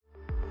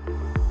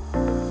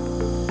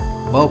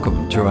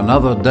Welcome to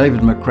another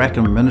David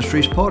McCracken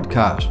Ministries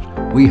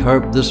podcast. We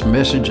hope this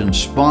message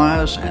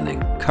inspires and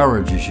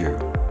encourages you.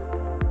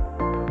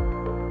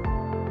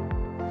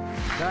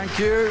 Thank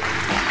you.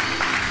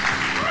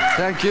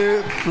 Thank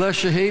you.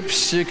 Bless you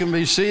heaps. You can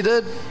be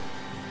seated.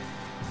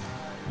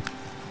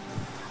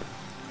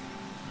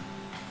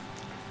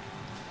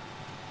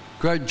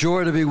 Great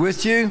joy to be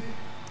with you.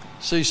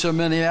 See so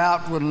many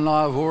out, and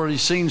I've already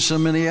seen so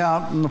many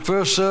out in the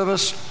first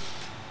service.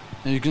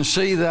 And you can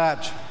see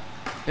that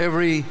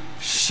every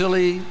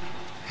silly,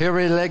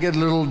 hairy-legged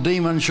little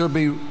demon should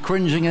be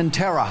cringing in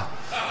terror.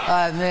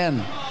 And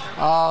then,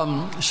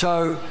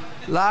 so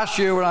last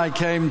year when I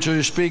came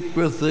to speak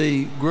with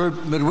the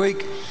group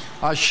midweek,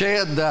 I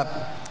shared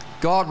that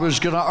God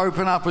was going to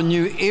open up a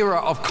new era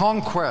of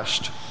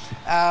conquest.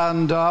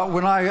 And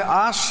when I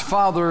asked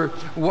Father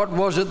what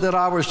was it that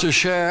I was to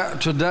share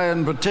today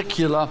in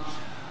particular,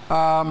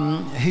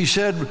 he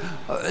said,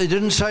 he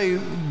didn't say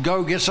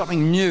go get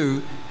something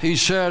new. He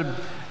said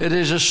it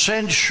is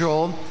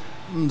essential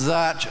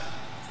that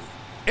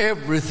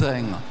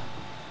everything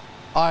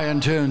I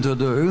intend to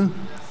do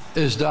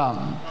is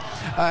done.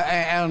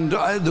 And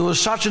there was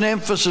such an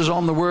emphasis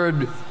on the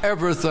word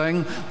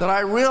everything that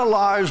I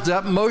realized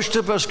that most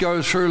of us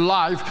go through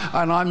life,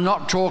 and I'm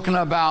not talking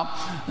about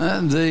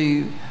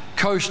the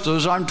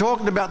coasters, I'm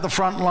talking about the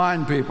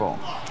frontline people.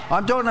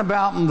 I'm talking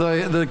about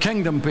the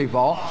kingdom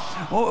people.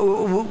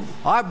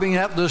 I've been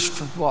at this,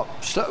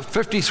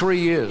 53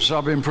 years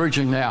I've been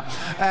preaching now.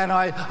 And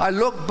I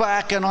look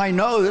back and I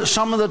know that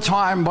some of the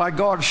time, by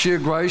God's sheer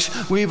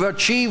grace, we've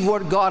achieved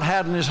what God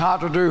had in his heart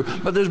to do.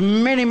 But there's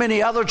many,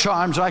 many other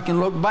times I can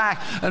look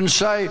back and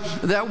say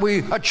that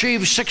we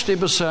achieved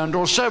 60%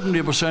 or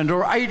 70%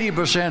 or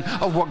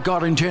 80% of what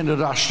God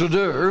intended us to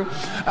do.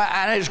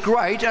 And it's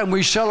great and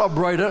we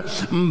celebrate it.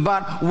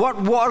 But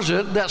what was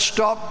it that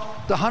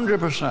stopped the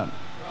 100%?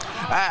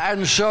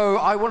 And so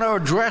I want to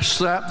address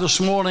that this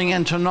morning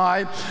and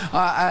tonight.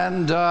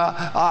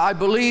 I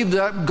believe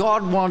that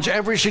God wants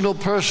every single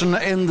person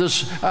in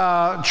this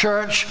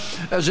church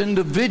as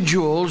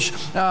individuals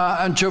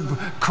and to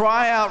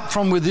cry out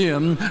from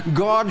within,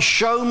 God,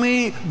 show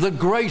me the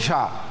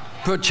greater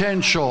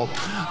potential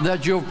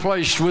that you've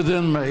placed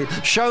within me.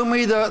 Show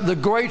me the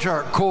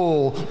greater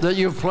call that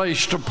you've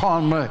placed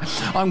upon me.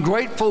 I'm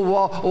grateful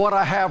for what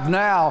I have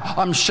now.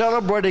 I'm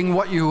celebrating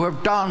what you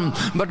have done.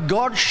 But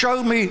God,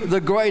 show me the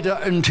greater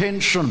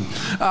intention,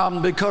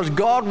 because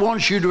God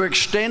wants you to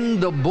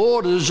extend the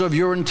borders of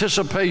your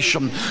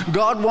anticipation.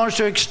 God wants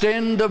to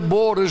extend the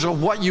borders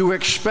of what you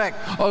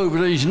expect over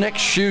these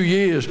next few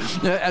years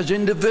as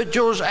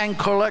individuals and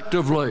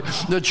collectively.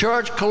 The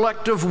church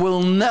collective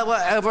will never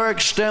ever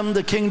extend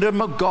the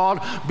kingdom of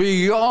God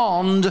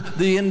beyond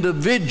the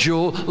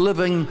individual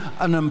living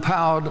an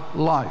empowered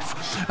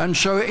life. And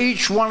so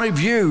each one of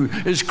you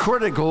is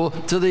critical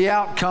to the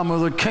outcome of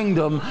the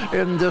kingdom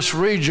in this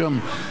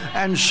region.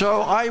 And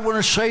so I want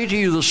to say to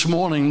you this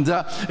morning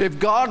that if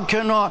God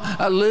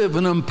cannot live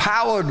an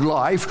empowered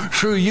life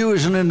through you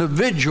as an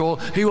individual,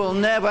 he will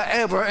never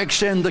ever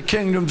extend the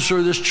kingdom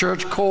through this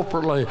church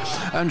corporately.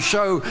 And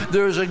so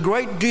there is a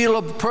great deal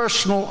of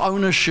personal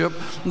ownership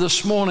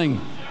this morning.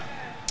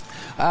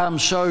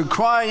 So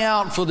crying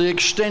out for the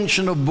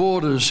extension of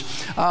borders.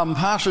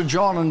 Pastor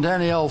John and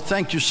Danielle,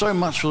 thank you so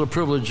much for the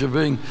privilege of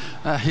being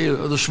here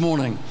this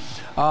morning.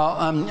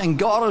 And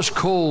God has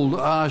called,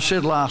 I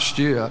said last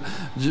year,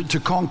 to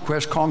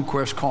conquest.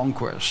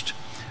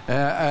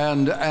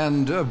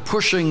 And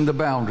pushing the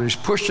boundaries,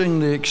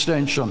 pushing the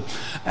extension.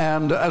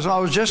 And as I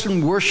was just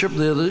in worship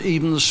there,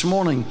 even this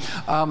morning,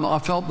 I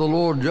felt the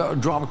Lord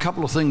drop a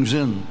couple of things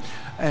in.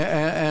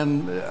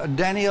 And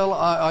Daniel,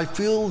 I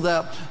feel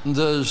that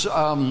there's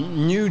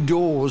new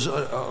doors,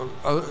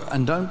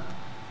 and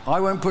I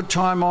won't put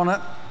time on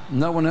it.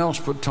 No one else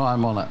put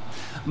time on it.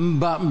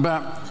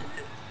 But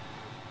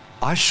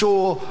I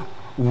saw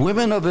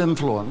women of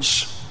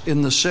influence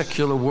in the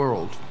secular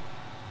world.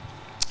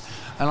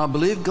 And I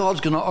believe God's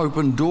going to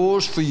open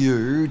doors for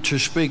you to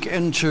speak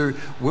into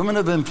women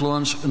of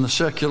influence in the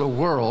secular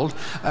world,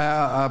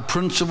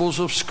 principals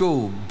of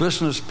school,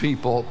 business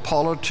people,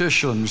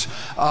 politicians,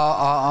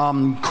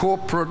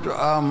 corporate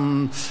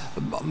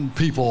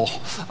people.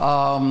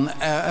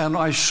 And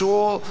I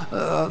saw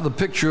the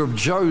picture of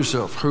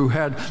Joseph, who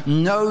had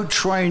no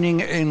training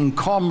in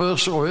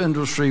commerce or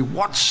industry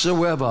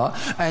whatsoever,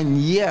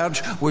 and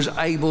yet was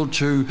able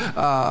to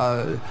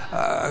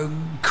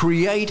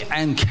create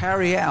and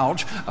carry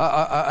out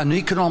an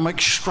economic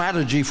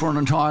strategy for an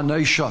entire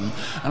nation.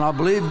 And I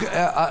believe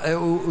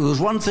there's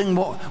one thing,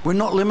 we're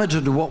not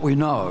limited to what we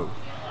know.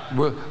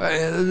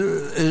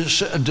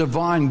 It's a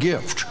divine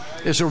gift.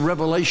 It's a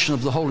revelation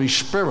of the Holy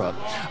Spirit.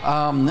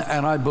 And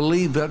I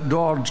believe that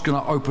God's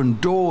going to open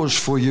doors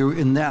for you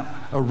in that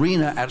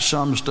arena at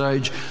some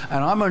stage.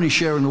 And I'm only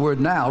sharing the word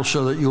now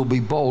so that you'll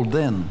be bold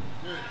then.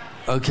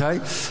 Okay?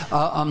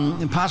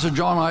 In Pastor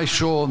John, I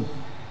saw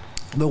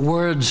the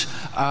words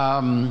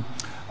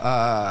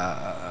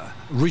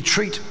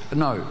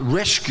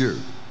rescue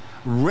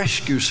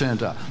rescue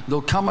center.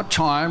 There'll come a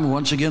time,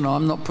 once again,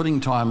 I'm not putting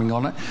timing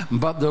on it,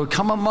 but there'll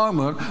come a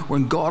moment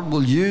when God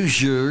will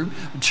use you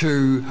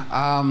to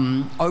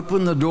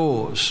open the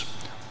doors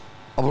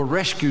of a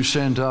rescue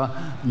center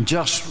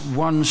just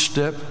one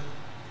step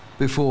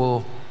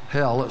before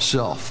hell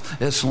itself.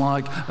 It's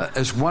like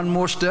it's one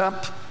more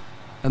step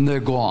and they're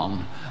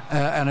gone.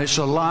 And it's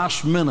a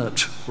last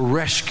minute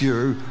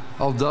rescue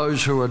of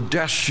those who are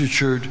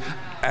destitute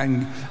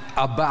and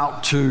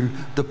about to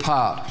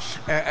depart.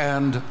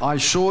 And I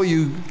saw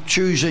you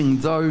choosing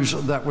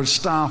those that would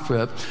staff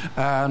it,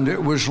 and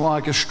it was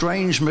like a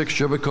strange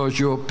mixture, because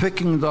you were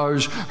picking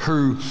those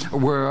who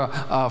were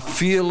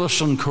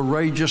fearless and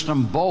courageous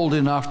and bold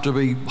enough to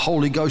be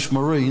Holy Ghost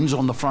Marines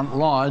on the front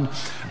line,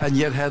 and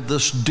yet had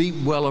this deep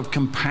well of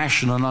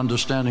compassion and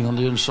understanding on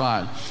the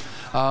inside.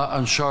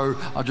 And so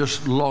I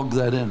just log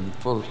that in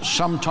for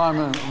some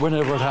time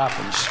whenever it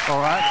happens. All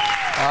right?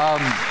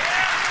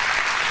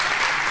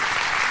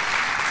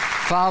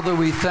 Father,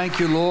 we thank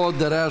you, Lord,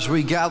 that as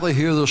we gather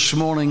here this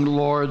morning,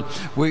 Lord,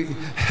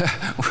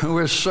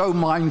 we're so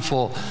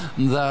mindful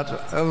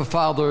that,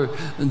 Father,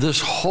 this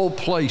whole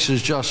place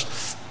is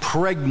just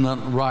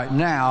pregnant right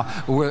now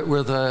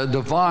with a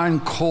divine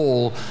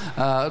call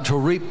to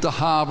reap the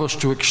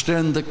harvest, to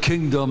extend the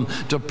kingdom,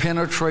 to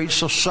penetrate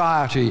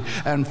society,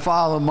 and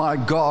Father, my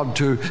God,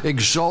 to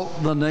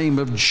exalt the name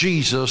of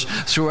Jesus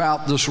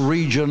throughout this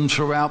region,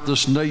 throughout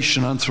this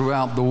nation, and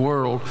throughout the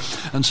world.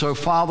 And so,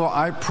 Father,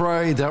 I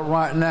pray that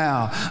right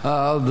now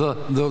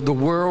the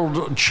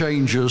world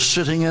changers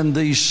sitting in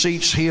these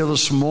seats here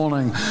this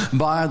morning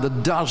by the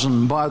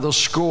dozen, by the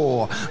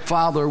score,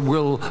 Father,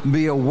 will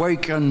be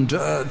awakened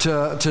to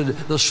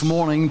this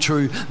morning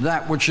to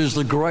that which is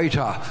the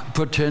greater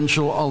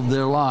potential of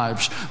their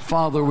lives.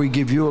 Father, we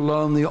give you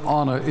alone the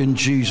honor in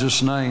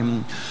Jesus'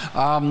 name.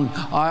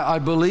 I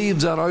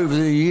believe that over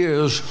the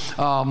years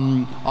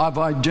I've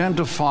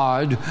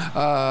identified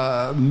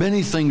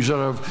many things that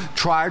have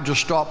tried to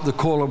stop the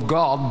call of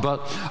God, but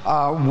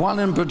one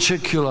in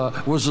particular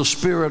was the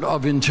spirit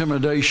of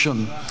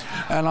intimidation.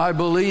 And I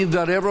believe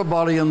that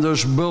everybody in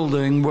this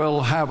building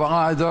will have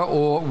either,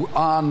 or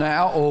are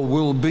now, or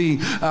will be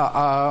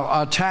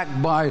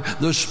attacked by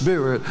the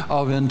spirit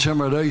of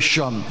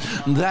intimidation.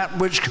 That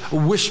which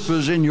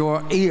whispers in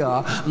your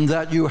ear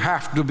that you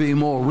have to be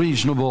more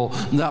reasonable,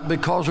 that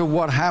because of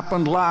what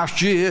happened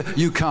last year,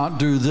 you can't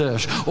do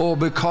this, or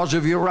because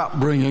of your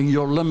upbringing,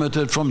 you're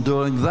limited from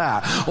doing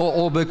that,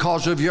 or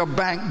because of your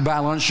bank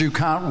balance, you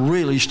can't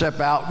really step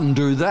out and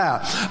do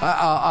that.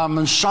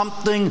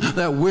 Something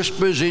that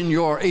whispers in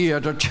your ear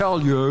to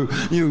tell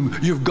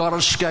you've got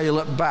to scale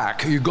it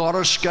back, you've got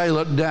to scale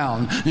it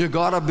down, you've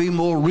got to be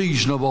more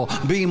reasonable,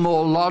 be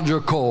more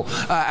logical.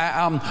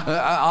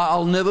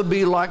 I'll never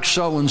be like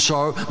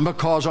so-and-so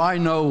because I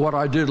know what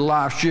I did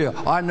last year.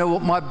 I know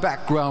what my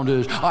background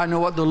is. I know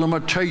what the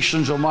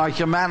limitations of my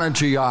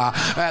humanity are.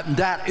 And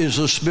that is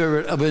the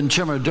spirit of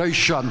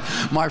intimidation.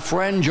 My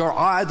friend, you're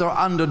either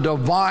under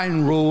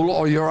divine rule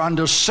or you're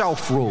under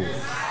self-rule.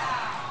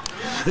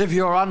 If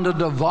you're under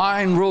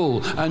divine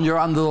rule and you're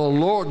under the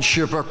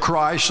lordship of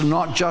Christ,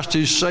 not just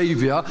his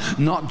Savior,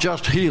 not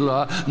just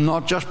healer,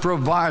 not just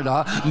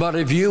provider, but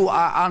if you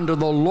are under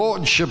the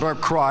lordship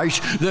of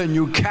Christ, then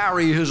you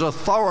carry his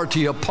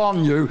authority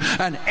upon you,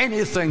 and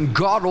anything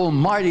God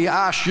Almighty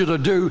asks you to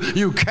do,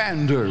 you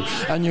can do.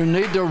 And you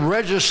need to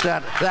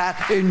register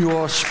that in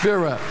your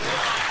spirit.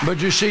 But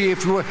you see,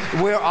 if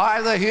we're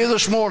either here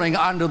this morning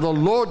under the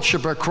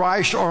lordship of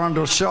Christ or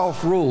under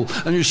self-rule,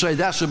 and you say,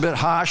 that's a bit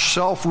harsh,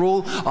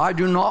 self-rule. I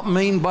do not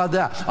mean by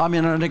that. I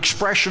mean, an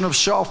expression of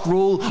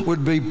self-rule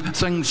would be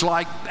things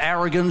like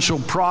arrogance or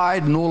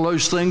pride and all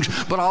those things.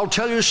 But I'll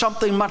tell you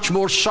something much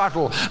more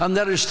subtle, and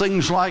that is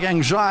things like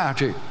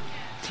anxiety.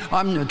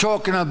 I'm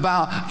talking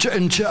about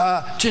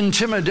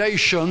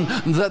intimidation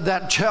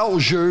that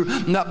tells you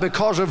that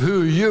because of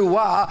who you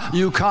are,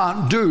 you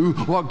can't do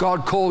what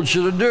God called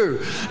you to do.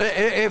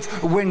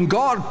 When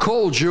God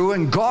calls you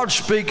and God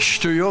speaks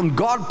to you and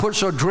God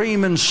puts a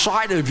dream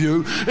inside of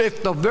you,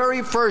 if the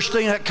very first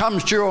thing that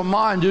comes to your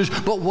mind is,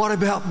 but what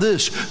about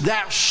this?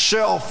 That's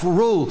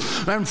self-rule.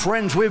 And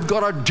friends, we've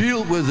got to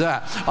deal with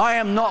that. I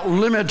am not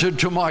limited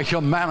to my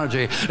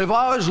humanity. If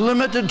I was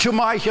limited to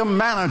my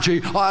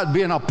humanity, I'd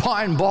be in a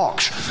pine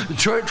box.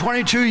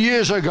 22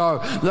 years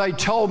ago, they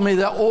told me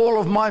that all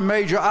of my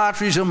major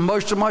arteries and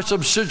most of my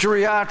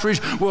subsidiary arteries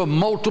were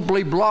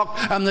multiply blocked,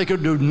 and they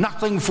could do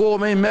nothing for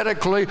me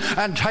medically,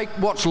 and take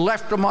what's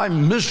left of my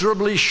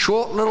miserably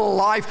short little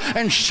life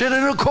and sit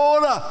in a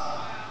corner.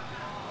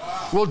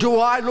 Well, do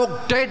I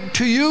look dead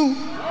to you?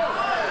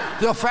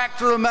 The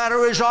fact of the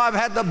matter is I've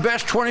had the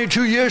best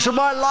 22 years of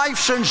my life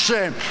since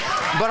then.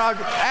 But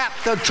at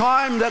the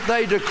time that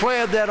they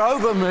declared that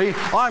over me,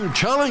 I'm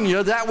telling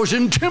you, that was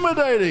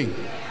intimidating.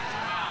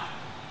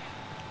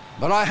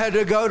 But I had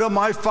to go to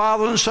my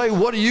father and say,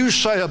 what do you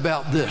say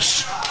about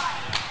this?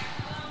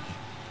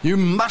 You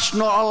must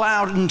not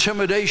allow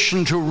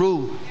intimidation to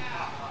rule.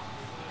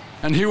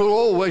 And he will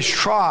always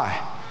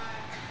try.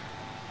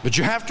 But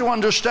you have to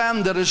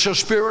understand that it's a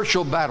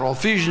spiritual battle.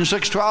 Ephesians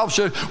 6:12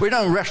 says we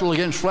don't wrestle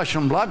against flesh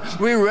and blood.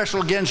 We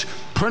wrestle against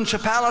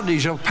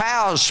principalities of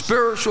powers,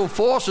 spiritual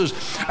forces.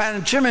 And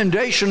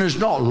intimidation is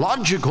not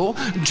logical.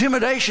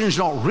 Intimidation is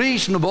not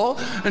reasonable.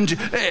 And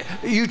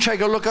you take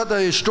a look at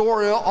the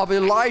story of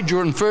Elijah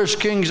in 1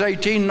 Kings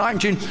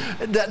 18:19.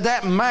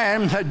 That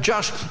man had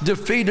just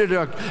defeated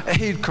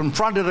he'd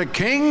confronted a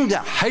king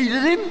that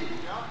hated him,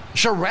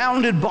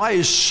 surrounded by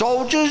his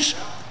soldiers.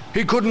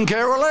 He couldn't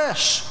care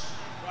less.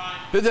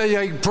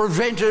 They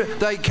prevented,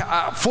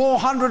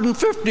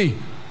 450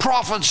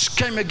 prophets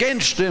came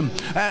against him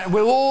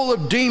with all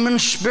the demon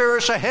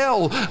spirits of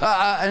hell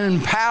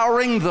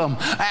empowering them.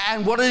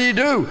 And what did he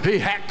do? He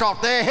hacked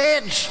off their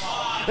heads.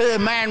 The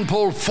man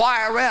pulled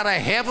fire out of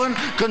heaven,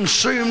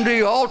 consumed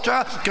the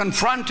altar,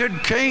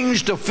 confronted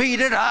kings,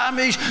 defeated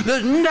armies.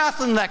 There's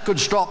nothing that could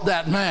stop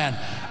that man.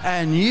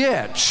 And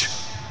yet,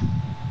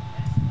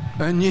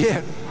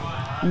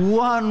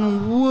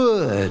 one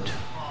word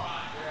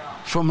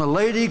from a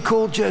lady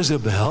called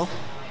Jezebel,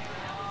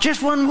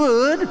 just one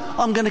word,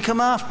 I'm going to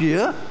come after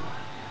you.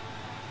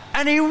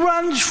 And he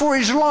runs for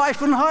his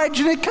life and hides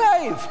in a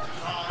cave.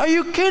 Are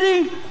you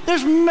kidding?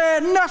 This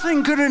man,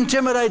 nothing could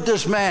intimidate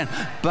this man.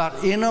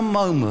 But in a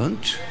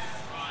moment,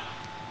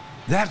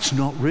 that's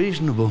not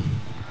reasonable.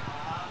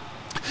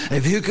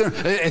 If you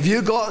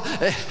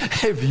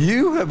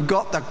have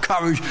got the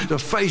courage to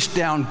face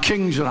down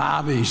kings and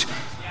armies,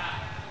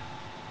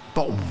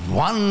 but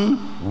one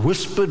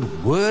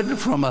whispered word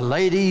from a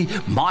lady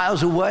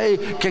miles away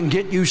can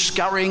get you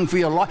scurrying for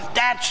your life.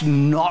 That's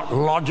not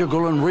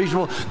logical and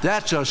reasonable.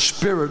 That's a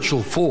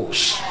spiritual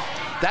force.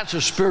 That's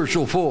a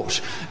spiritual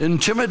force.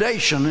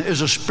 Intimidation is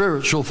a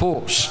spiritual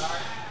force.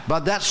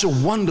 But that's a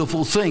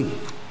wonderful thing.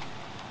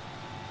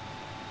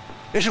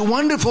 It's a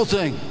wonderful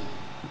thing.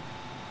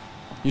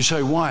 You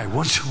say, why?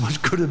 What's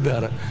good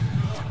about it?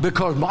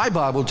 Because my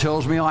Bible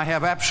tells me I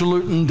have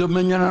absolute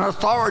dominion and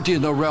authority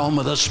in the realm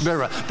of the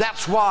Spirit.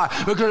 That's why.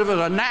 Because if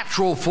it's a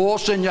natural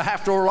force, then you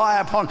have to rely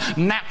upon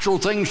natural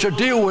things to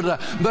deal with it.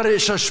 But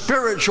it's a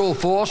spiritual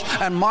force,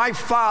 and my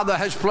Father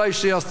has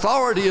placed the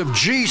authority of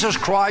Jesus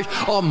Christ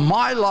on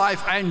my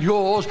life and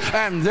yours,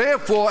 and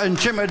therefore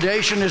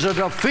intimidation is a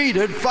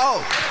defeated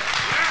foe.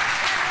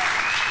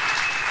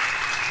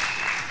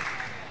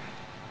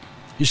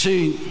 You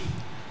see,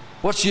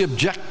 what's the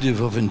objective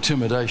of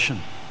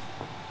intimidation?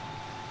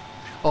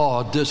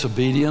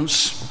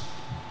 Disobedience.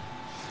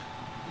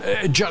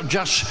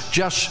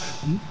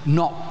 Just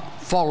not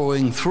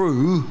following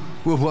through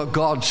with what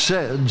God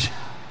said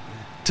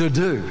to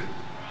do.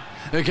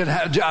 It can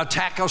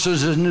attack us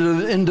as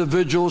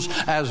individuals,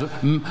 as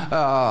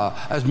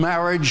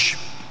marriage,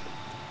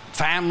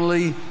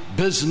 family,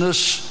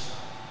 business,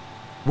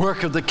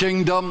 work of the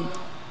kingdom.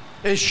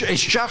 It's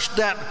just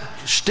that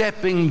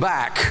stepping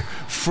back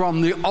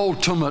from the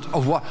ultimate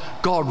of what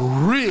God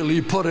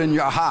really put in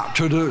your heart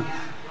to do.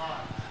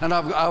 And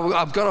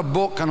I've got a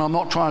book, and I'm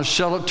not trying to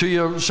sell it to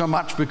you so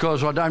much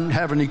because I don't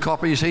have any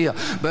copies here.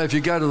 But if you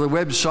go to the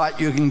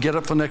website, you can get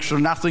it for next to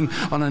nothing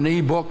on an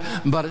ebook.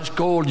 But it's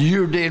called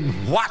You Did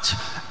What?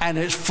 And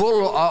it's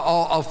full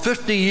of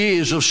 50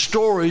 years of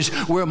stories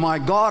where my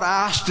God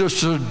asked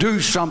us to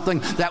do something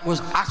that was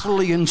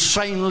utterly,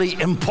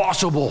 insanely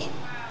impossible.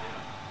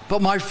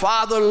 But my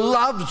Father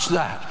loves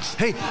that.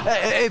 Hey,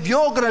 if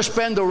you're going to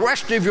spend the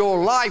rest of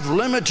your life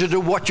limited to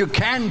what you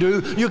can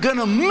do, you're going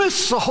to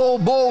miss the whole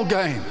ball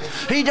game.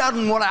 He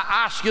doesn't want to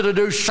ask you to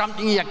do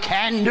something you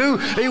can do.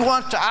 He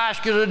wants to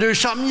ask you to do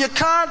something you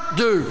can't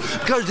do.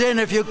 Because then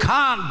if you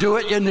can't do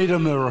it, you need a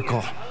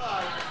miracle.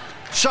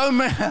 So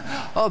many,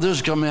 this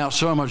is coming out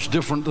so much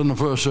different than the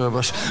first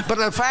service. But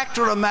the fact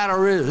of the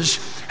matter is,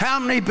 how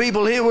many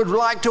people here would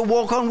like to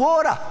walk on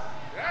water?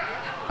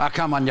 Oh,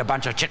 come on, you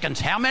bunch of chickens.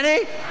 How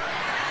many?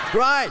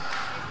 Right.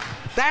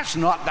 That's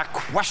not the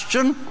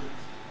question.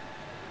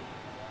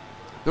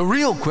 The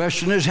real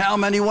question is how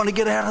many want to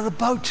get out of the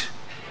boat?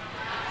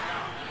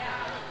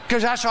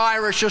 Because us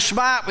Irish are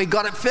smart. We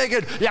got it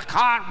figured. You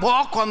can't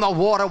walk on the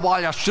water while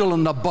you're still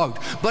in the boat.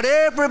 But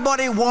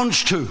everybody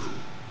wants to.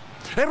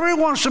 Everybody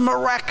wants a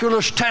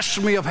miraculous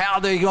testimony of how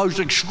the most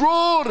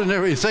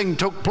extraordinary thing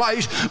took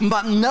place,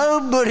 but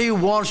nobody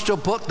wants to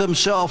put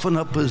themselves in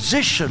a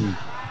position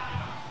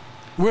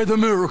where the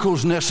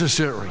miracle's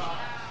necessary.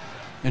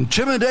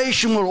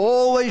 Intimidation will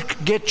always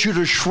get you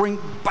to shrink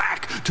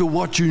back to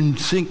what you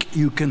think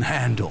you can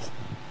handle.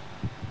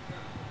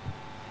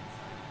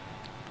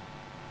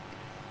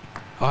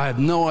 I have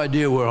no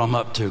idea where I'm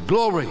up to.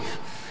 Glory.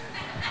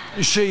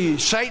 You see,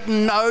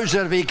 Satan knows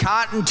that if he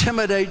can't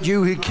intimidate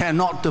you, he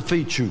cannot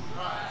defeat you.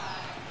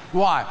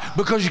 Why?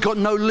 Because he's got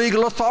no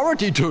legal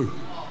authority to.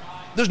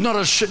 There's not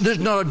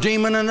a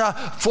demon in the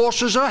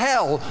forces of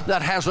hell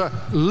that has a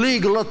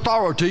legal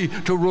authority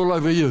to rule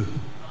over you.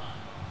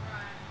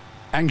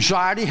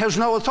 Anxiety has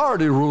no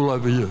authority to rule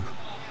over you.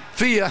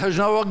 Fear has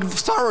no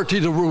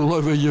authority to rule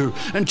over you.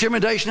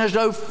 Intimidation has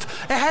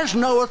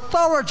no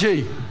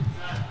authority.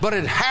 but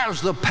it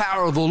has the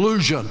power of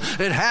illusion.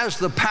 It has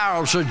the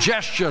power of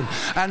suggestion.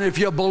 And if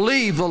you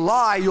believe the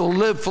lie, you'll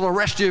live for the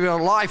rest of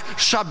your life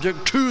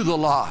subject to the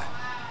lie.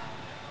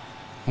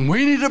 And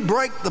we need to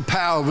break the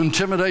power of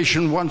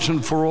intimidation once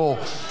and for all.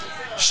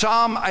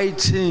 Psalm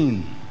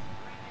 18.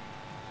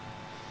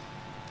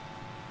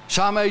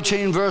 Psalm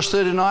 18, verse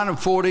 39 and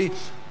 40.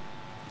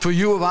 For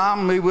you have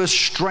armed me with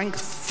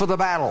strength for the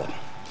battle.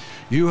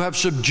 You have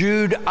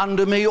subdued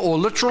under me, or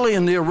literally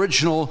in the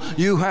original,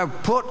 you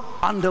have put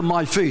under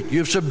my feet.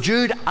 You've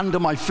subdued under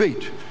my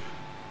feet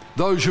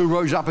those who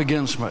rose up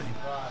against me.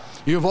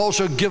 You've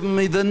also given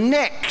me the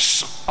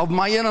necks of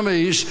my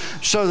enemies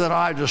so that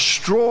I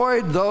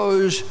destroyed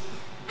those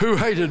who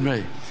hated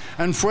me.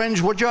 And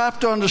friends, what you have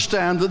to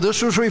understand that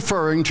this was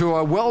referring to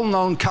a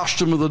well-known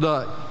custom of the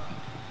day.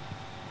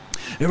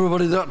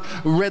 Everybody that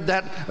read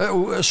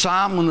that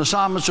psalm when the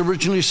psalmist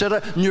originally said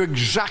it knew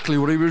exactly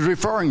what he was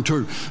referring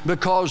to,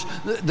 because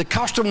the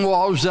custom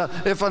was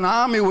that if an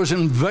army was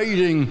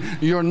invading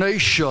your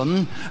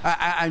nation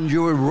and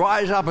you would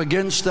rise up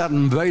against that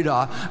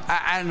invader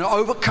and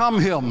overcome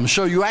him,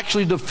 so you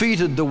actually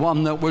defeated the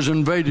one that was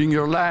invading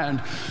your land,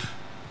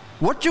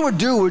 what you would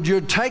do would you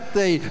take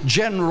the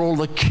general,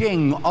 the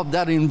king of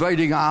that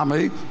invading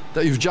army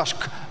that you've just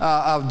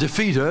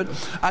defeated,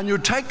 and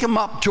you'd take him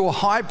up to a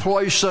high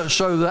place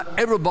so that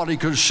everybody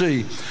could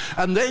see.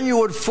 And then you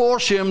would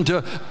force him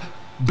to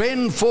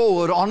bend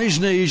forward on his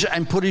knees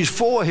and put his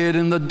forehead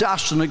in the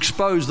dust and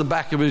expose the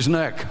back of his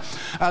neck.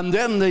 And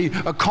then the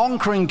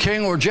conquering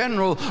king or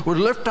general would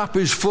lift up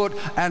his foot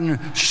and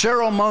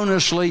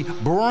ceremoniously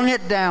bring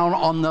it down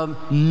on the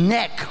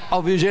neck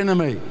of his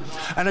enemy.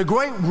 And a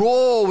great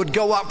roar would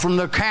go up from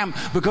the camp,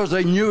 because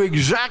they knew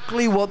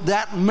exactly what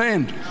that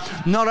meant.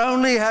 Not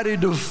only had he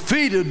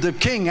defeated the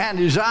king and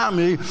his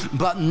army,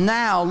 but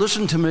now,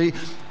 listen to me,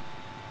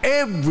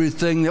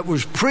 everything that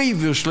was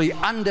previously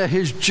under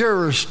his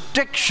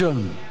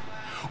jurisdiction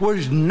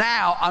was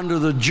now under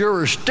the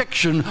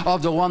jurisdiction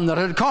of the one that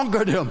had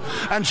conquered him.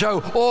 And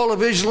so all of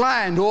his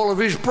land, all of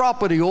his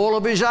property, all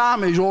of his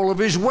armies, all of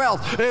his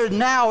wealth,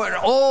 now it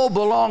all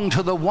belonged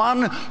to the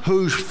one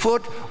whose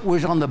foot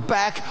was on the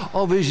back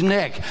of his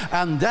neck.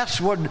 And that's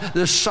what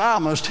the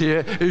psalmist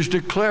here is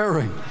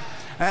declaring.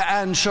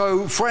 And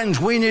so, friends,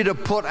 we need to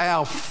put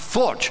our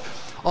foot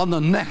on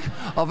the neck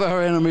of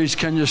our enemies.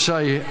 Can you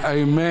say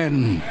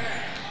amen?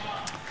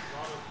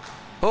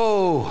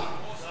 Oh,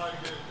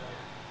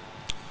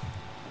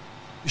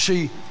 you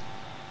see,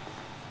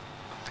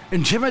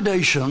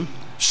 intimidation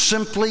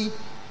simply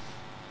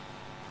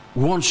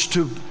wants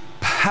to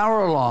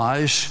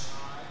paralyze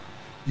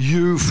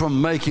you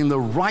from making the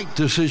right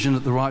decision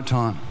at the right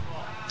time.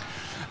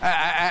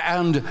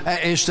 And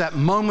it's that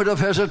moment of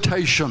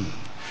hesitation.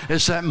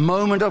 It's that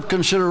moment of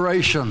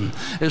consideration.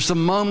 It's the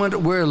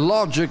moment where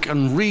logic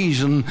and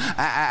reason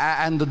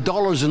and the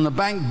dollars in the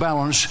bank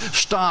balance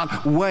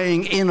start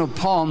weighing in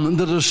upon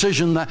the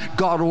decision that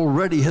God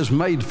already has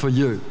made for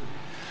you.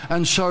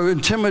 And so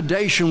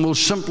intimidation will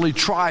simply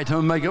try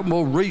to make it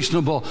more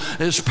reasonable.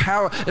 It's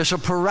a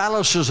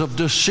paralysis of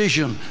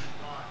decision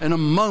in a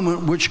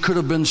moment which could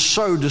have been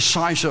so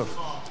decisive.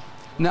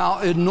 Now,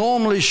 it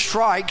normally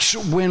strikes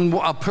when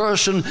a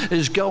person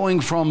is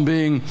going from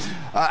being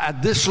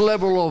at this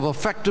level of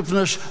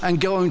effectiveness and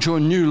going to a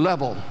new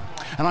level.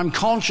 And I'm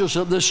conscious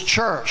that this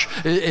church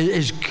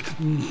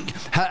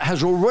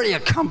has already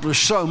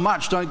accomplished so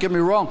much, don't get me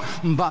wrong,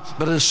 but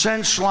in a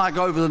sense, like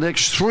over the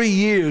next 3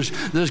 years,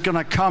 there's going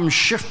to come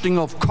shifting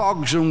of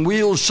cogs and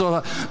wheels,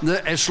 so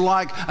that it's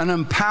like an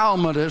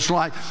empowerment. It's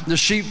like the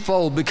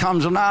sheepfold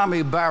becomes an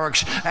army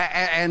barracks,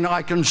 and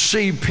I can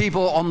see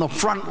people on the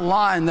front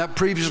line that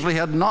previously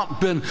had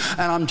not been,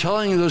 and I'm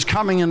telling you, there's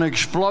coming an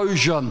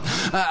explosion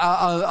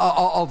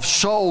of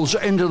souls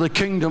into the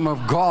kingdom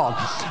of God,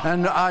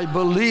 and I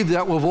believe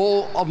that with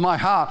all of my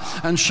heart.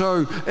 And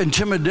so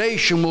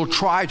intimidation will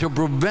try to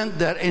prevent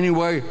that any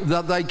way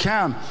that they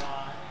can.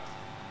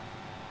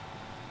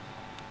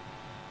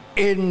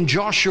 In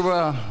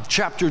Joshua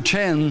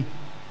 10,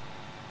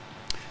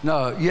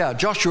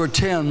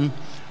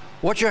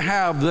 what you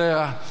have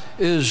there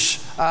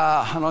is,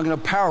 and I'm going to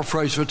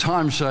paraphrase for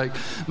time's sake,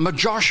 but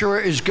Joshua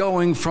is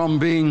going from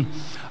being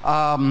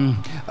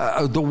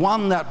the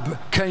one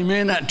that came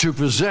in to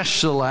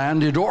possess the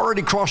land. He'd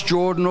already crossed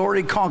Jordan,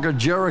 already conquered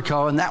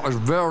Jericho, and that was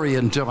very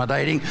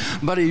intimidating.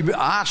 But he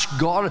asked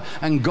God,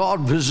 and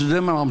God visited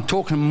him, and I'm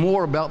talking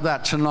more about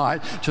that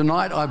tonight.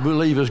 Tonight, I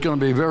believe, is going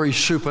to be very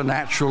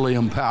supernaturally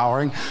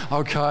empowering.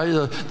 Okay,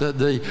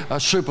 the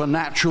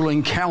supernatural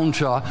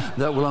encounter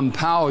that will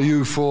empower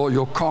you for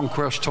your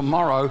conquest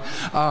tomorrow.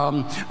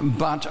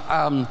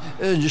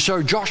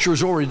 So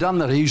Joshua's already done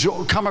that. He's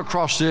come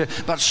across there,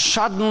 but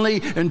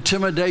suddenly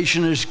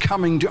intimidation is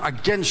coming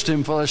against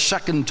him for the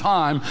second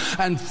time,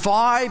 and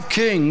 5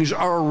 kings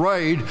are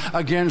arrayed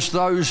against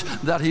those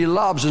that he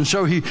loves. And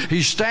so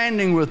he's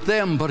standing with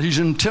them, but he's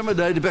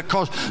intimidated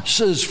because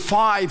there's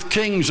 5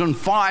 kings and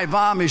 5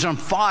 armies and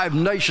 5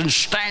 nations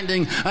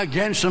standing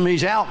against him.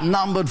 He's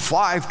outnumbered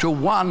 5 to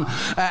 1,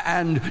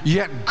 and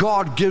yet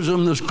God gives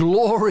him this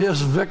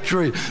glorious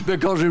victory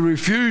because he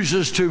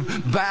refuses to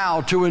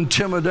bow to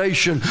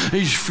intimidation.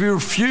 He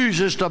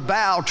refuses to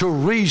bow to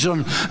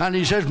reason, and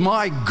he says,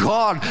 my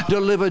God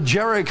delivered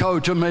Jericho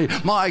to me.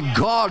 My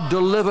God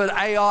delivered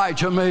Ai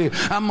to me,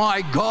 and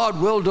my God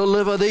will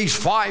deliver these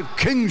 5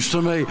 kings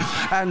to me.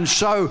 And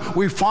so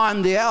we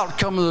find the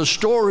outcome of the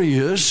story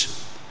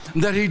is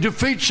that he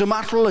defeats them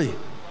utterly,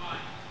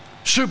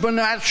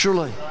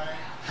 supernaturally.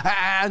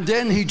 And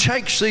then he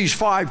takes these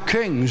 5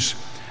 kings,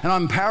 and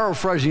I'm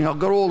paraphrasing, I've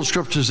got all the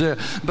scriptures there,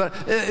 but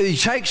he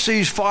takes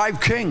these 5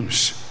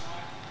 kings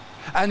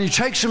and he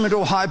takes them into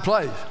a high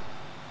place,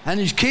 and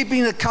he's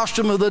keeping the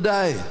custom of the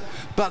day.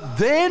 But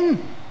then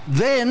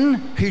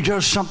he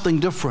does something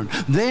different.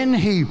 Then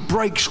he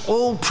breaks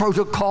all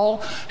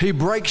protocol. He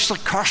breaks the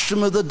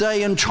custom of the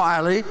day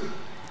entirely.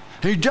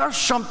 He does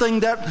something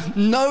that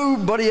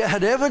nobody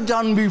had ever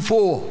done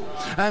before,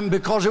 and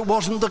because it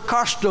wasn't the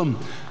custom.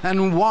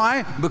 And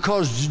why?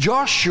 Because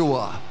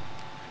Joshua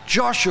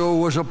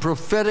was a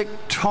prophetic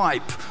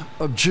type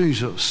of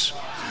Jesus.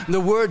 The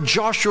word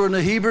Joshua in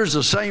the Hebrew is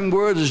the same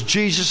word as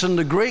Jesus in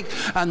the Greek,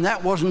 and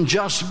that wasn't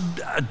just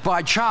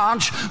by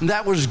chance.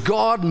 That was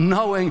God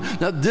knowing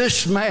that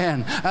this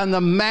man and the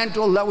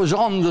mantle that was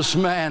on this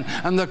man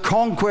and the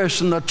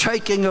conquest and the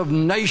taking of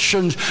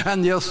nations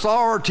and the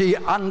authority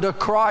under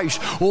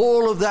Christ,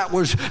 all of that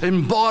was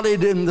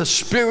embodied in the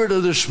spirit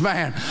of this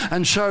man.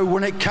 And so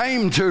when it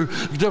came to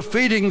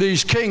defeating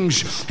these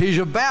kings, he's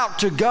about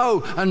to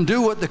go and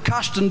do what the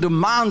custom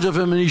demands of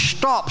him, and he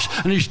stops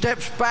and he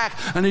steps back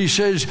and he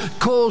says,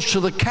 calls to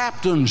the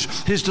captains,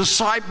 his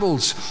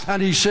disciples,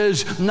 and he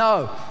says,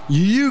 no,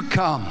 you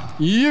come,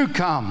 you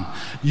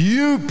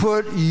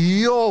put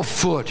your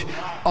foot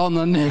on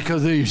the neck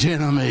of these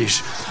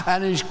enemies.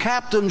 And his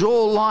captains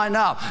all line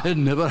up. It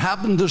never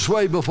happened this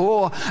way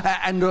before.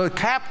 And the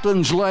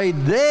captains laid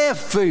their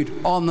feet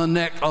on the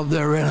neck of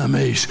their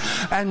enemies.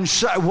 And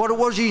so what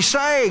was he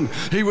saying?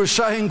 He was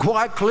saying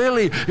quite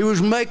clearly, he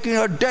was making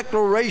a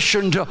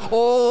declaration to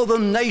all the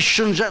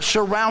nations that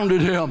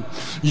surrounded him.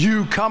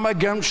 You come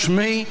against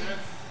me.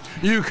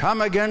 You come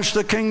against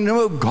the kingdom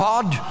of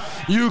God.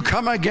 You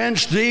come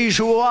against these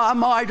who are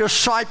my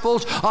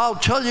disciples. I'll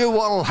tell you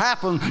what will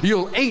happen.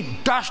 You'll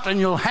eat dust and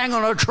you'll hang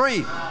on a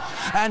tree.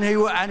 And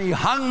he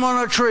hung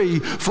on a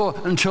tree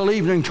until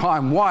evening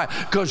time. Why?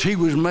 Because he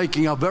was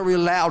making a very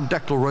loud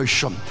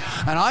declaration.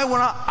 And I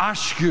want to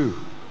ask you,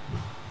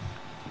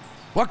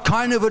 what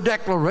kind of a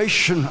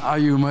declaration are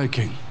you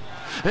making?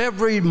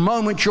 Every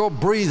moment you're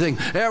breathing,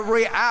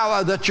 every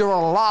hour that you're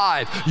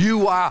alive,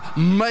 you are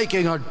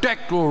making a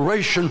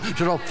declaration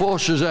to the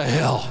forces of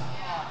hell.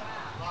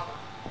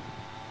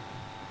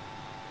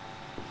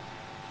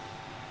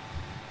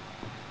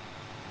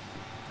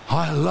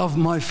 I love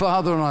my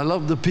Father and I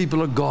love the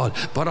people of God,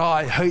 but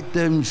I hate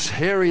them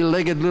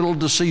hairy-legged little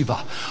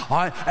deceiver.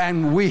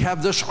 And we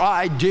have this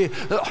idea.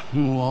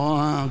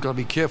 I've got to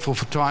be careful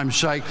for time's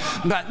sake.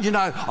 But, you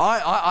know,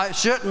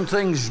 certain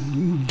things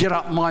get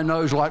up my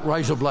nose like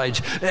razor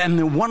blades.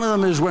 And one of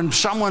them is when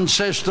someone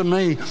says to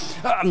me,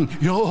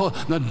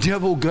 the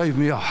devil gave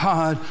me a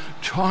hard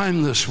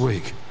time this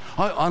week.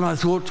 And I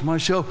thought to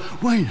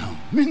myself, wait a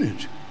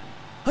minute.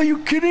 Are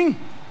you kidding?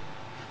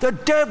 The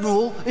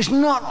devil is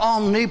not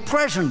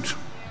omnipresent.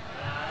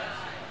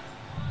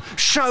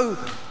 So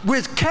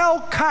with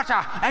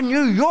Calcutta and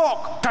New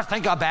York to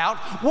think about,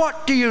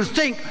 what do you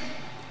think?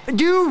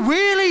 Do you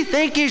really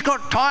think he's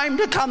got time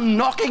to come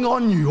knocking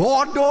on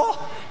your door?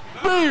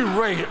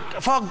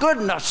 For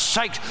goodness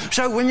sakes.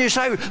 So when you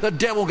say the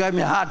devil gave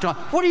me a hard time,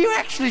 what are you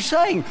actually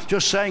saying?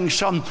 Just saying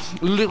some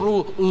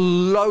little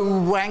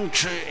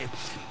low-ranked,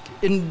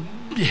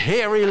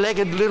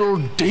 hairy-legged little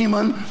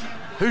demon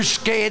who's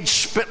scared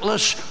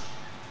spitless.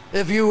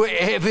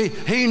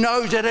 He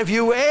knows that if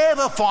you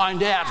ever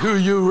find out who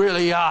you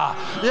really are,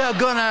 you're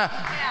going to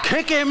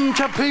kick him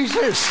to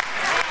pieces.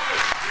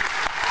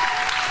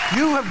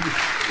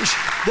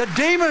 The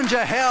demons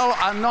of hell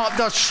are not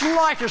the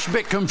slightest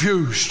bit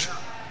confused.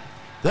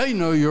 They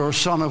know you're a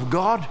son of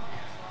God.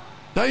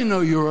 They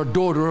know you're a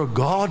daughter of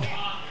God.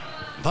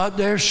 But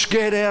they're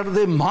scared out of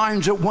their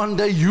minds that one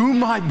day you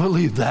might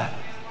believe that.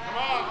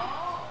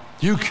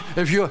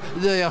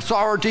 The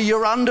authority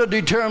you're under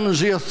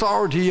determines the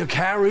authority you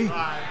carry.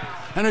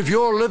 And if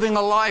you're living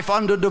a life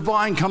under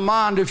divine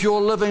command, if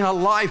you're living a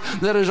life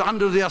that is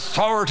under the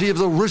authority of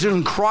the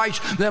risen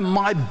Christ, then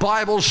my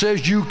Bible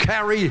says you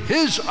carry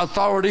his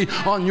authority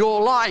on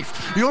your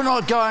life. You're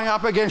not going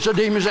up against the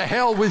demons of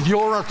hell with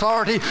your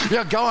authority.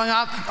 You're going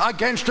up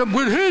against them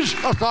with his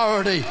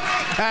authority.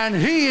 And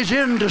he is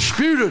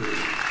undisputed.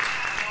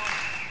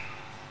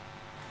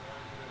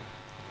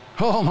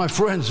 Oh, my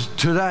friends,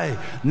 today,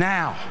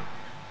 now,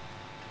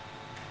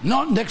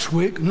 Not next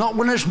week, not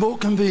when it's more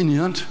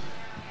convenient.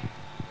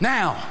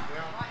 Now.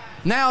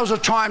 Now's the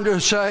time to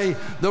say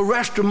the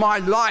rest of my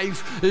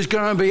life is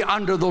going to be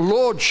under the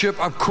lordship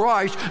of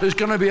Christ, is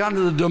going to be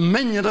under the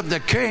dominion of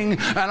the King,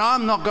 and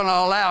I'm not going to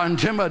allow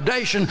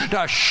intimidation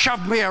to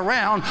shove me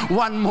around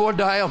one more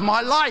day of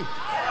my life.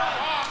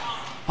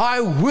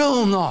 I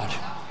will not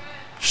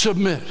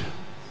submit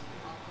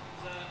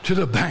to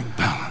the bank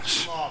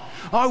balance.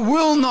 I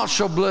will not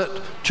submit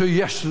to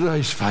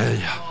yesterday's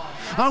failure.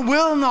 I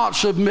will not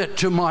submit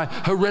to my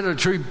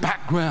hereditary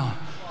background.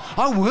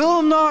 I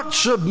will not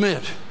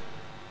submit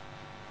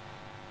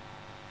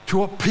to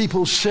what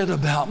people said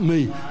about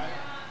me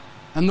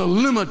and the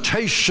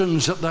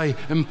limitations that they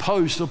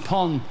imposed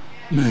upon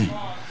me.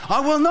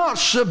 I will not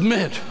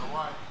submit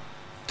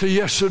to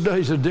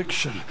yesterday's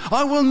addiction.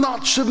 I will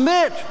not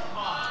submit.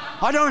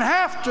 I don't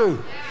have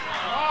to.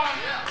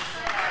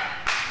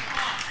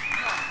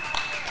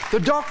 The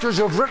doctors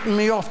have written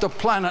me off the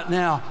planet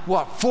now,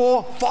 what,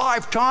 4,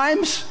 5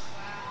 times?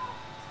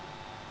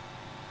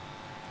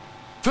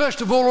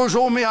 First of all, it was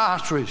all my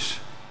arteries.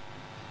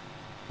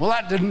 Well,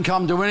 that didn't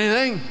come to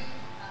anything.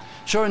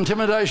 So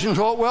intimidation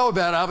thought, well,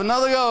 about have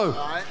another go.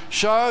 Right.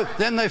 So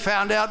then they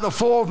found out the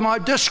 4 of my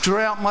discs are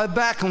out my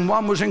back and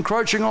 1 was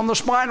encroaching on the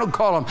spinal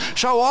column.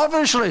 So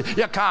obviously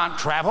you can't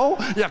travel,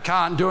 you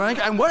can't do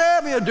anything, and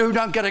whatever you do,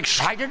 don't get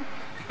excited.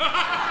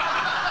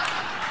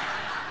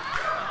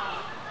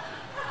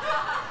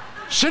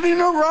 Sit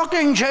in a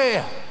rocking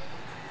chair.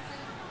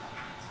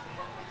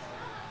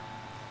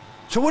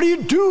 So what do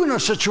you do in a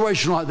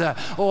situation like that?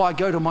 Oh, I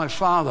go to my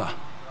father.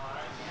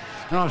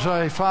 And I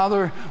say,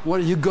 Father,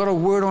 what, you got a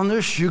word on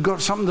this? You got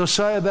something to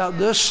say about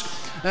this?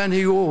 And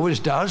he always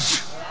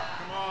does.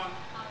 Come on.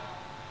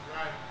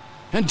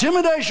 Right.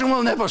 Intimidation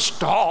will never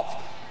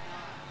stop.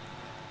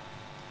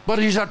 But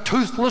he's a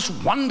toothless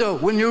wonder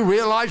when you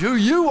realize who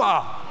you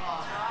are.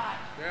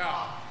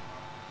 Yeah.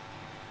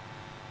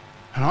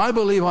 And I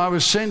believe I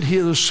was sent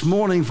here this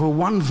morning for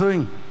one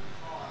thing: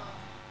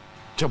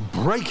 to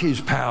break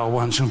his power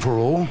once and for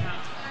all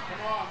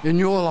in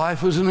your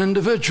life as an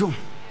individual.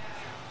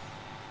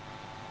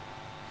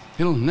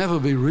 It'll never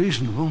be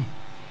reasonable.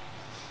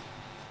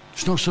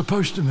 It's not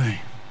supposed to be.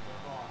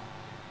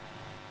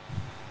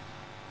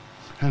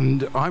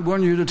 And I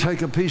want you to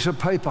take a piece of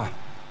paper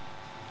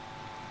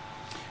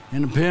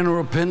and a pen or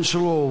a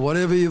pencil or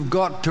whatever you've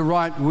got to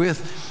write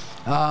with.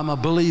 I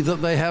believe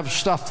that they have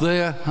stuff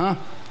there,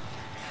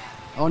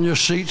 on your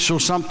seats or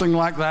something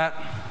like that.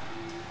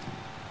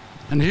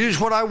 And here's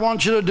what I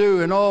want you to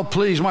do. And oh,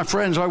 please, my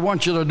friends, I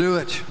want you to do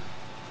it.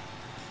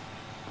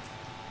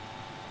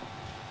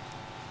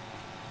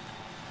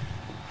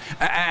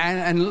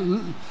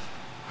 And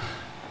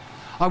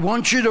I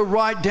want you to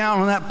write down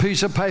on that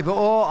piece of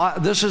paper,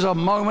 this is a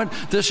moment.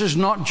 This is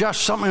not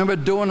just something we're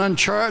doing in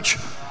church.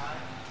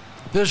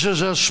 This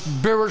is a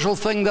spiritual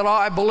thing that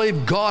I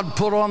believe God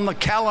put on the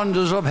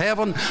calendars of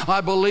heaven. I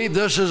believe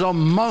this is a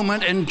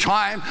moment in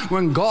time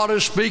when God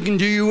is speaking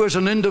to you as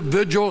an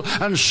individual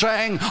and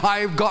saying,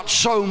 I've got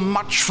so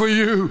much for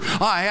you.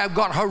 I have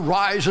got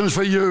horizons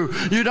for you.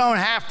 You don't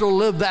have to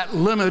live that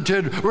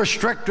limited,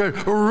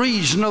 restricted,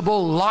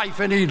 reasonable life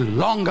any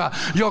longer.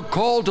 You're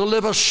called to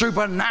live a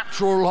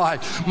supernatural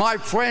life. My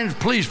friends,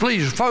 please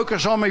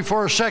focus on me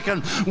for a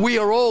second. We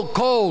are all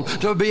called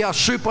to be a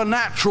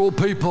supernatural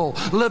people,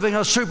 living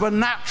a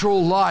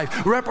supernatural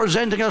life,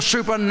 representing a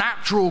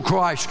supernatural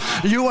Christ.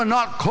 You are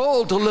not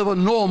called to live a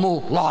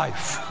normal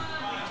life.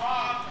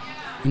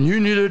 And you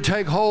need to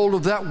take hold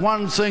of that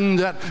one thing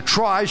that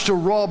tries to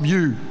rob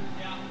you,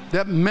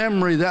 that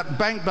memory, that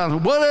bank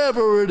balance,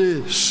 whatever it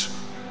is.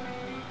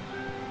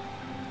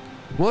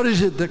 What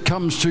is it that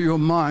comes to your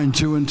mind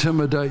to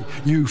intimidate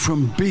you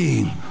from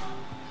being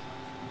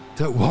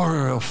that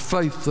warrior of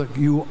faith that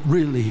you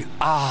really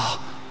are,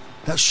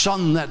 that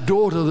son, that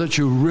daughter that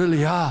you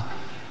really are?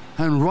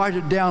 And write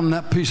it down on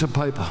that piece of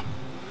paper.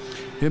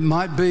 It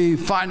might be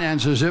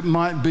finances, it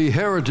might be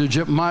heritage,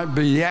 it might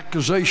be the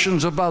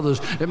accusations of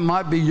others, it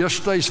might be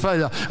yesterday's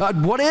failure.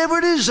 Whatever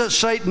it is that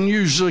Satan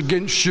uses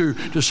against you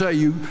to say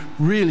you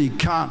really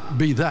can't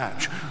be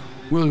that,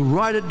 we'll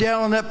write it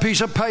down on that piece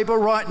of paper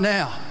right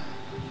now.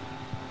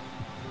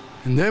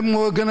 And then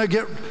we're going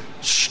to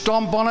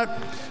stomp on it,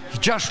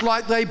 just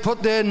like they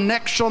put their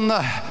necks on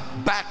the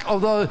back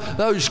of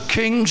those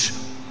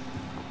kings.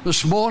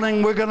 This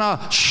morning we're going to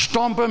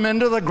stomp him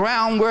into the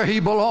ground where he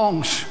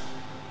belongs.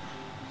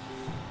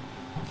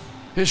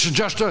 It's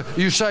just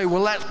you say,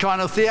 well, that's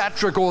kind of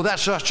theatrical,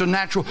 that's just a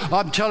natural.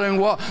 I'm telling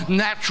you what,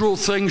 natural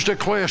things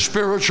declare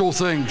spiritual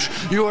things.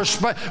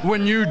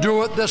 When you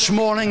do it this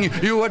morning,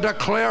 you are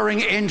declaring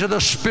into the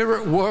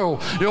spirit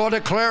world, you are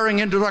declaring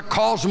into the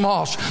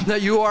cosmos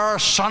that you are a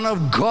son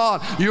of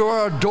God, you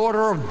are a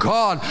daughter of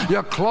God,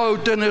 you're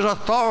clothed in his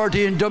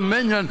authority and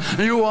dominion,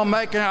 and you are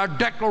making a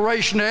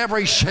declaration to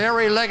every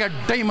hairy-legged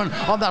demon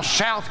on the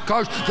south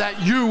coast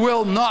that you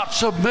will not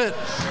submit.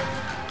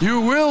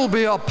 You will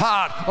be a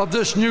part of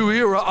this new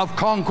era of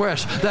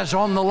conquest that's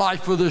on the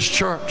life of this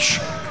church.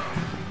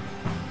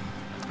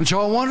 And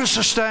so I want us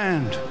to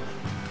stand.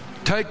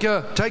 take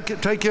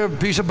your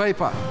piece of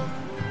paper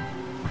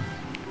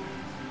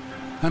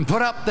and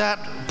put up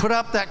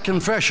that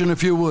confession,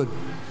 if you would.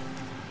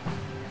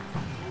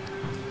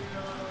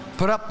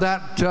 Put up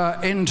that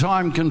end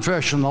time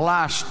confession, the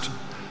last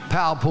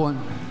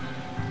PowerPoint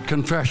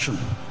confession.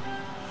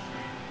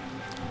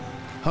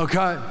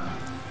 Okay.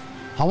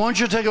 I want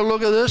you to take a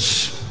look at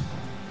this.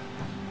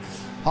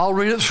 I'll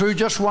read it through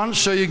just once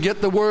so you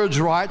get the words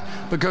right,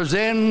 because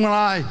then when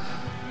I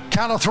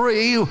count of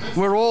 3,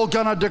 we're all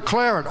going to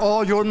declare it.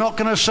 Oh, you're not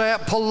going to say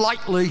it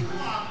politely.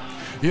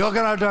 You're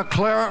going to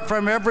declare it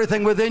from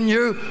everything within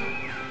you.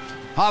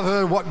 I've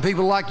heard what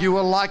people like you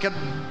will like at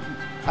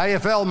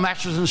AFL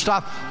matches and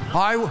stuff.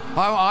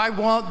 I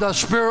want the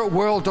spirit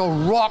world to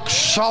rock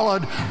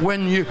solid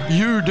when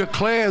you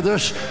declare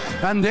this,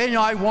 and then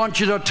I want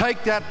you to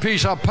take that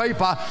piece of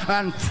paper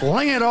and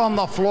fling it on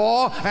the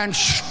floor and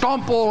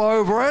stomp all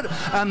over it,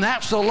 and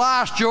that's the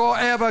last you're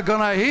ever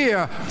going to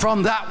hear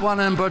from that one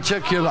in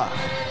particular.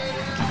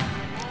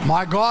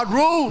 My God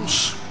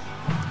rules.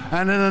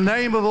 And in the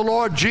name of the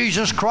Lord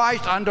Jesus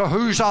Christ, under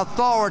whose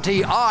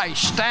authority I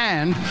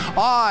stand,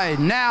 I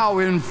now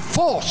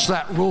enforce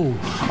that rule.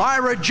 I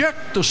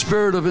reject the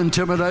spirit of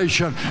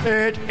intimidation.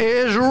 It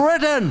is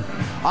written,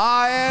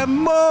 I am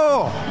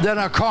more than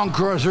a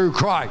conqueror through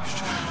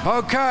Christ.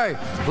 Okay,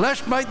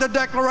 let's make the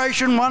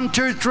declaration. 1,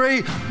 2,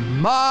 3.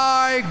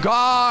 My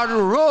God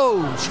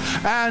rules,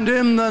 and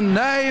in the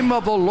name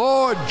of the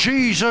Lord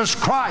Jesus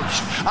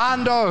Christ,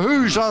 under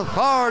whose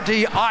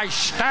authority I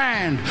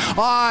stand,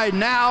 I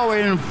now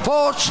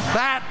enforce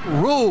that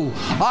rule.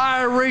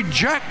 I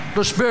reject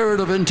the spirit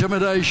of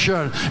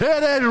intimidation.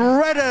 It is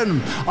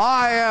written,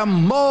 I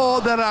am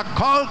more than a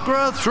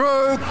conqueror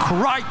through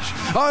Christ.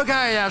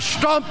 Okay, now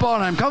stomp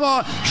on him. Come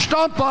on,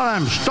 stomp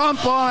on him.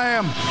 Stomp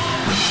on him.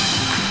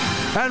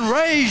 And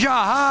raise your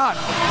heart,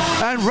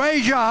 and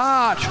raise your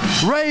heart,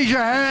 raise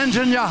your hands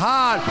in your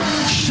heart.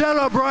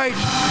 Celebrate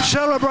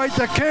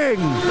the King,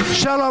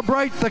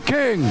 celebrate the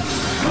King.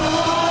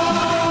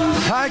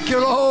 Thank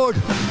you, Lord.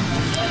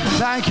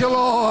 Thank you,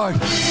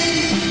 Lord.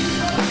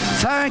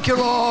 Thank you,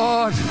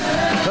 Lord.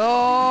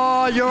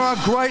 Oh, you're a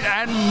great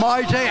and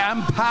mighty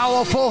and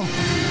powerful.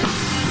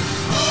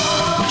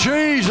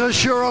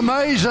 Jesus, you're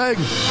amazing.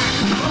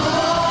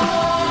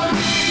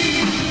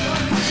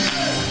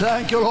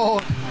 Thank you,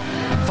 Lord.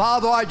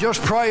 Father, I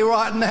just pray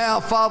right now,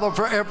 Father,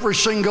 for every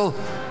single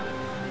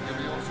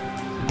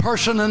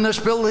person in this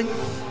building,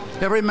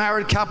 every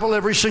married couple,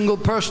 every single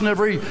person,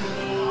 every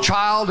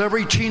child,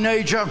 every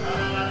teenager.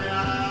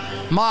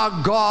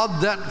 My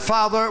God, that,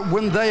 Father,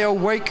 when they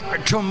awake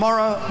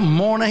tomorrow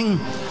morning,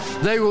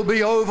 they will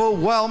be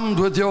overwhelmed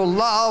with your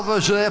love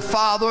as their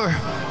Father.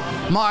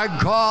 My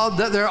God,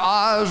 that their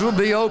eyes will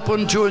be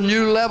open to a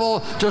new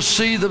level to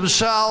see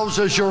themselves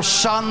as your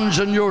sons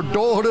and your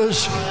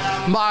daughters.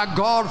 My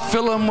God,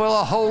 fill them with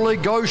a Holy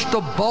Ghost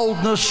of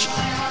boldness,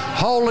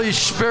 Holy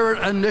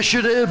Spirit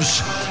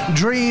initiatives,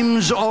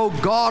 dreams, oh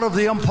God, of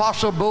the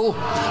impossible.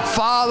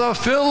 Father,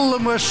 fill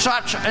them with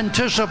such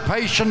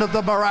anticipation of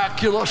the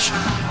miraculous.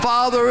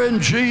 Father,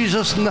 in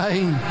Jesus'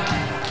 name,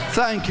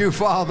 thank you,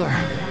 Father.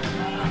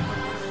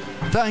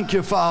 Thank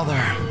you, Father.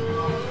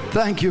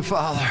 Thank you,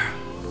 Father.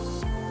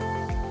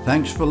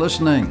 Thanks for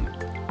listening.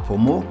 For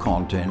more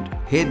content,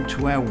 head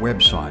to our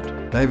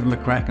website,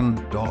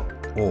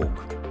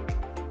 davidmccracken.org.